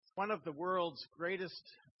One of the world's greatest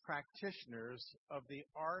practitioners of the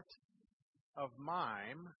art of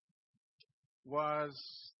mime was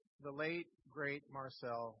the late, great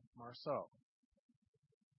Marcel Marceau.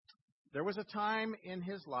 There was a time in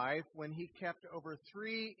his life when he kept over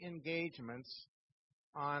 300 engagements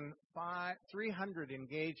on 5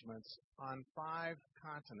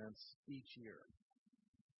 continents each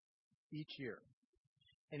year.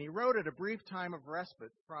 And he wrote at a brief time of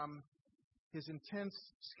respite from his intense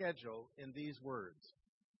schedule in these words.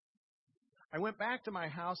 I went back to my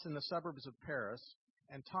house in the suburbs of Paris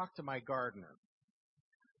and talked to my gardener,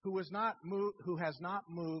 who has not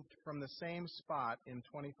moved from the same spot in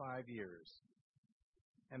 25 years.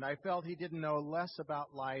 And I felt he didn't know less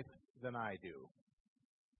about life than I do.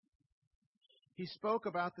 He spoke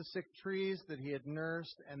about the sick trees that he had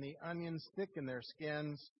nursed and the onions thick in their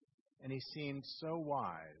skins, and he seemed so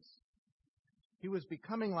wise. He was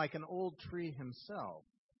becoming like an old tree himself,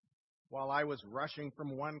 while I was rushing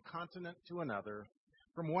from one continent to another,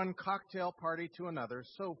 from one cocktail party to another,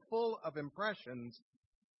 so full of impressions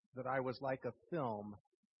that I was like a film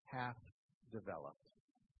half developed.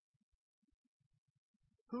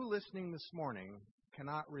 Who listening this morning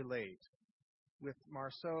cannot relate with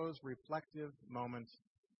Marceau's reflective moment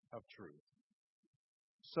of truth?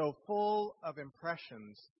 So full of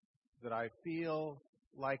impressions that I feel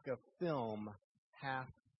like a film half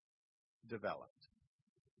developed.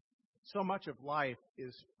 So much of life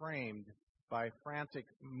is framed by frantic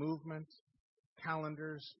movement,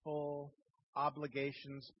 calendars full,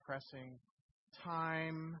 obligations pressing,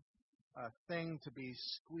 time a thing to be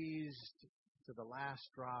squeezed to the last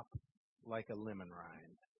drop like a lemon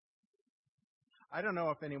rind. I don't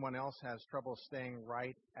know if anyone else has trouble staying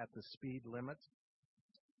right at the speed limit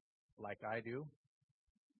like I do,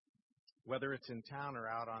 whether it's in town or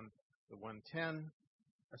out on the 110,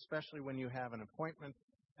 especially when you have an appointment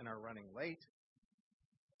and are running late.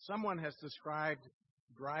 Someone has described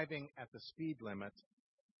driving at the speed limit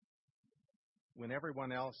when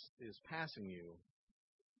everyone else is passing you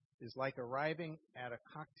is like arriving at a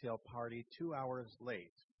cocktail party 2 hours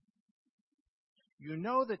late. You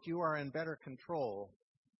know that you are in better control,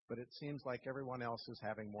 but it seems like everyone else is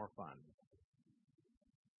having more fun.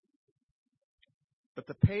 But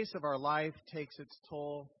the pace of our life takes its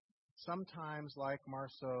toll, sometimes like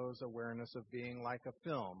Marceau's awareness of being like a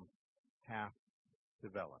film half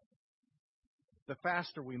developed. The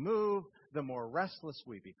faster we move, the more restless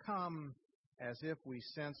we become, as if we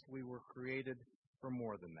sensed we were created for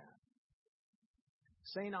more than that.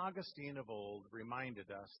 St. Augustine of old reminded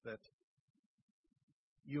us that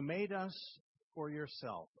you made us for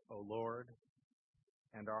yourself, O Lord,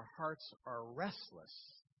 and our hearts are restless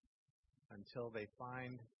until they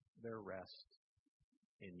find their rest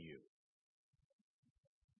in you.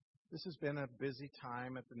 This has been a busy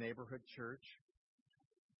time at the neighborhood church.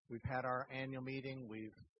 We've had our annual meeting.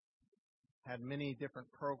 We've had many different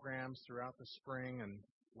programs throughout the spring and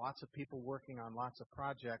lots of people working on lots of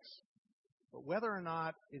projects. But whether or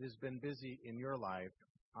not it has been busy in your life,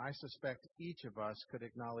 I suspect each of us could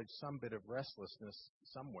acknowledge some bit of restlessness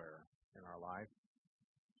somewhere in our life.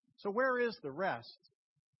 So where is the rest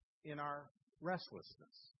in our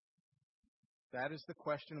restlessness? That is the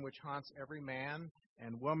question which haunts every man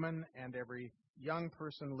and woman and every young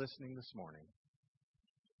person listening this morning.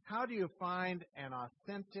 How do you find an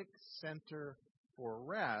authentic center for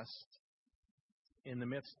rest in the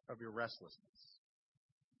midst of your restlessness?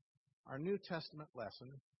 Our New Testament lesson,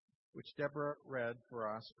 which Deborah read for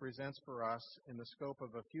us, presents for us in the scope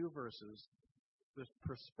of a few verses the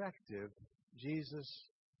perspective Jesus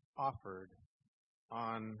offered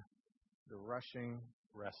on the rushing,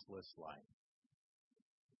 restless life.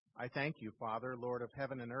 I thank you, Father, Lord of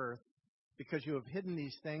heaven and earth, because you have hidden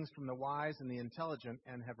these things from the wise and the intelligent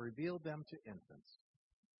and have revealed them to infants.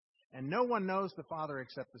 And no one knows the Father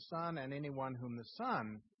except the Son, and anyone whom the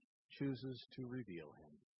Son chooses to reveal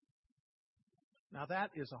him. Now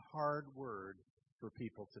that is a hard word for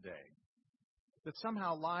people today. That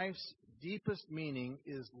somehow life's deepest meaning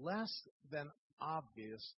is less than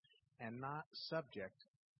obvious and not subject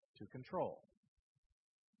to control.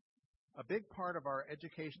 A big part of our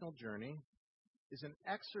educational journey is an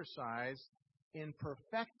exercise in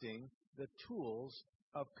perfecting the tools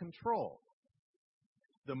of control.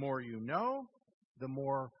 The more you know, the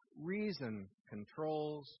more reason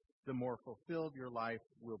controls, the more fulfilled your life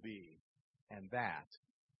will be. And that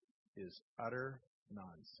is utter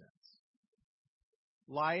nonsense.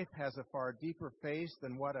 Life has a far deeper face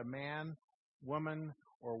than what a man, woman,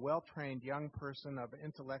 or well-trained young person of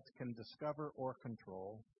intellect can discover or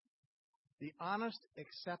control. The honest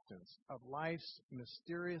acceptance of life's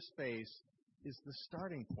mysterious face is the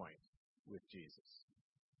starting point with Jesus.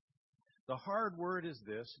 The hard word is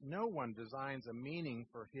this: no one designs a meaning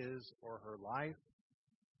for his or her life.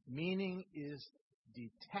 Meaning is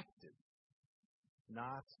detected,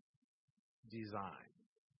 not designed.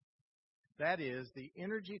 That is, the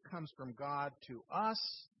energy comes from God to us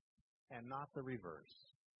and not the reverse.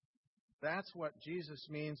 That's what Jesus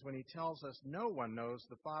means when he tells us no one knows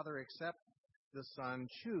the Father except the Son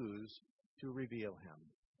choose to reveal him.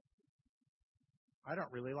 I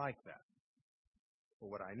don't really like that. But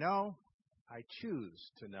what I know, I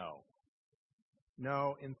choose to know.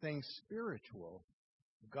 No, in things spiritual,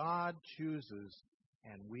 God chooses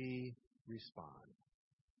and we respond.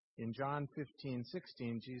 In John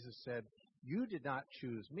 15:16, Jesus said, "You did not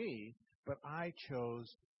choose me, but I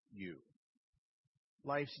chose you."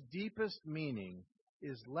 Life's deepest meaning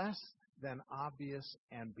is less than obvious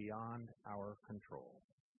and beyond our control.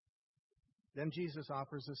 Then Jesus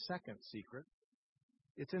offers a second secret.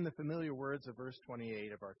 It's in the familiar words of verse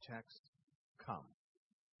 28 of our text, "Come."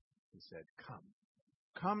 He said, "Come.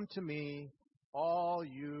 Come to me, all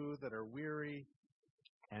you that are weary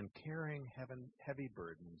and carrying heavy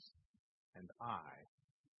burdens, and I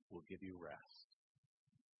will give you rest."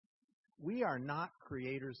 We are not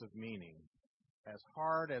creators of meaning, as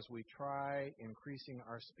hard as we try increasing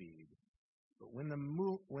our speed. But when the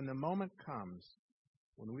moment comes,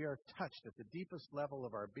 when we are touched at the deepest level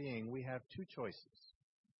of our being, we have two choices: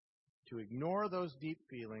 to ignore those deep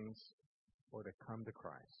feelings or to come to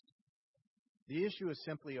Christ. The issue is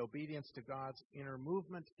simply obedience to God's inner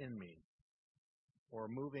movement in me, or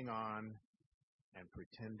moving on and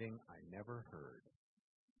pretending I never heard.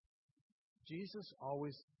 Jesus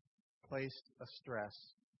always placed a stress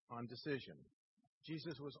on decision.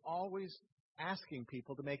 Jesus was always asking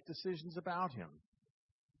people to make decisions about him.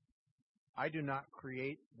 I do not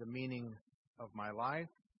create the meaning of my life,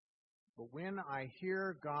 but when I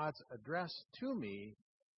hear God's address to me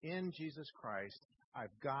in Jesus Christ,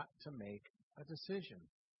 I've got to make a decision.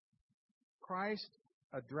 Christ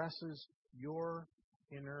addresses your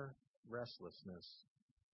inner restlessness